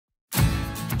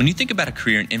When you think about a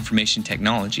career in information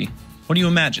technology, what do you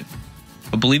imagine?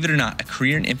 But believe it or not, a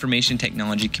career in information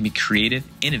technology can be creative,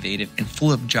 innovative, and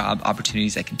full of job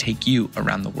opportunities that can take you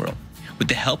around the world. With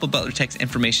the help of Butler Tech's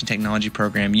information technology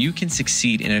program, you can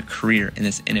succeed in a career in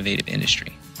this innovative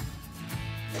industry.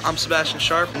 I'm Sebastian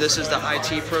Sharp, and this is the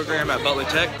IT program at Butler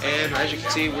Tech, and as you can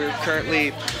see, we're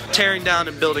currently tearing down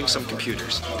and building some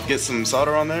computers. Get some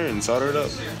solder on there and solder it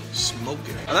up.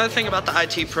 Smoking. Another thing about the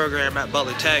IT program at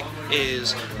Butler Tech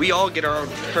is we all get our own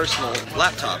personal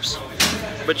laptops,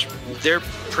 which they're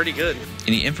pretty good.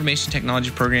 In the information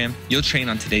technology program, you'll train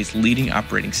on today's leading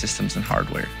operating systems and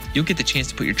hardware. You'll get the chance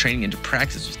to put your training into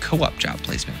practice with co-op job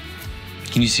placement.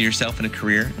 Can you see yourself in a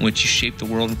career in which you shape the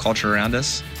world and culture around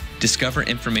us? Discover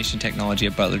information technology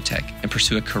at Butler Tech and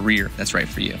pursue a career that's right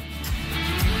for you.